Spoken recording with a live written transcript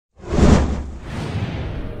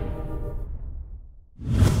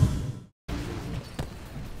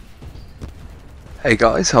Hey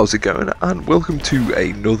guys, how's it going? And welcome to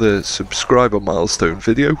another subscriber milestone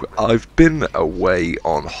video. I've been away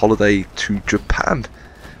on holiday to Japan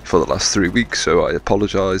for the last 3 weeks, so I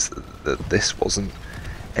apologise that this wasn't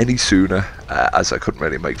any sooner, as I couldn't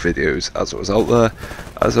really make videos as I was out there,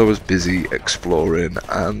 as I was busy exploring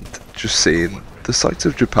and just seeing the sights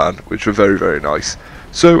of Japan, which were very, very nice.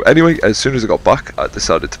 So anyway, as soon as I got back, I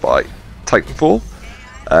decided to buy Titanfall.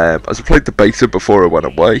 As I played the beta before I went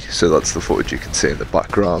away, so that's the footage you can see in the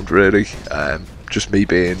background really. Just me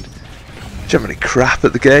being generally crap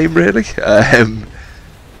at the game really. I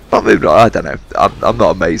don't know, I'm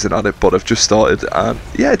not amazing at it, but I've just started and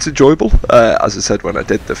yeah, it's enjoyable. As I said when I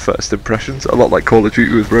did the first impressions, a lot like Call of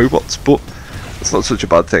Duty with robots, but it's not such a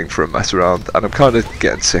bad thing for a mess around, and I'm kind of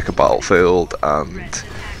getting sick of Battlefield and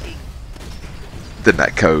the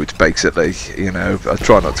netcode basically, you know. I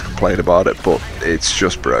try not to complain about it, but it's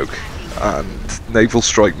just broke, and Naval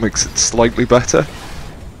Strike makes it slightly better,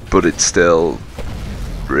 but it's still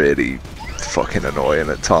really fucking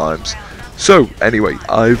annoying at times. So anyway,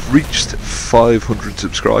 I've reached 500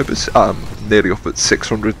 subscribers. I'm nearly up at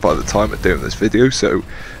 600 by the time I'm doing this video, so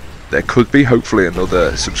there could be hopefully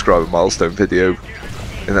another subscriber milestone video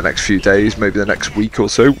in the next few days, maybe the next week or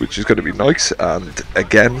so, which is going to be nice. And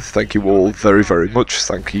again, thank you all very, very much.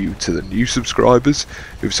 Thank you to the new subscribers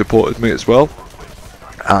who've supported me as well.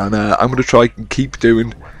 And I'm going to try and keep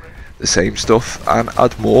doing the same stuff and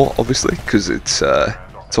add more, obviously, because it's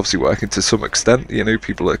obviously working to some extent. You know,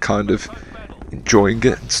 people are kind of enjoying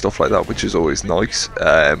it and stuff like that, which is always nice.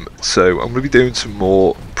 So I'm going to be doing some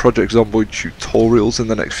more Project Zomboid tutorials in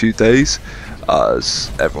the next few days,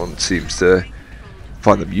 as everyone seems to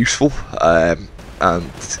find them useful, and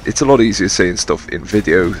it's a lot easier seeing stuff in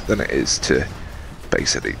video than it is to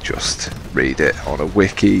basically just read it on a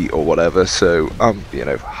wiki or whatever. So I'm, you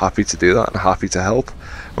know, happy to do that and happy to help.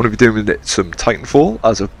 I'm going to be doing some Titanfall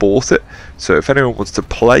as I've bought it, so if anyone wants to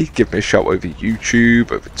play, give me a shout over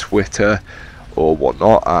YouTube, over Twitter or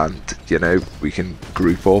whatnot, and you know, we can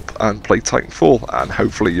group up and play Titanfall, and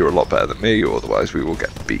hopefully you're a lot better than me, or otherwise we will get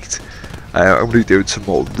beat. I'm going to be doing some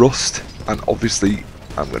more Rust, and obviously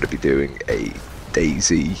I'm going to be doing a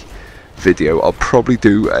Daisy video. I'll probably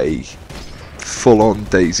do a full-on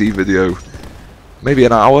Daisy video, maybe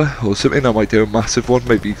an hour or something. I might do a massive one,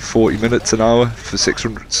 maybe 40 minutes, an hour for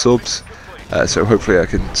 600 subs. So hopefully I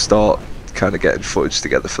can start kind of getting footage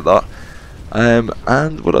together for that.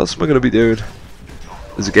 And what else am I going to be doing?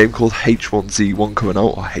 There's a game called H1Z1 coming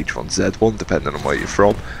out, or H1Z1 depending on where you're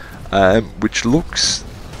from, which looks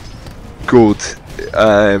good.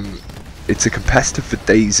 It's a competitor for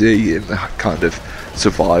DayZ in the kind of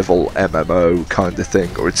survival MMO kind of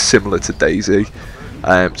thing, or it's similar to DayZ.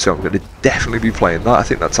 So I'm going to definitely be playing that. I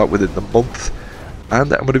think that's out within the month,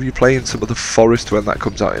 and I'm going to be playing some of the Forest when that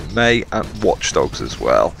comes out in May, and Watch Dogs as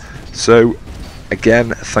well. So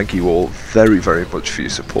again, thank you all very, very much for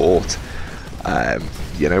your support.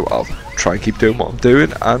 You know, I'll try and keep doing what I'm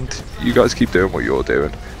doing, and you guys keep doing what you're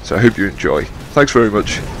doing. So I hope you enjoy. Thanks very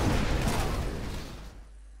much.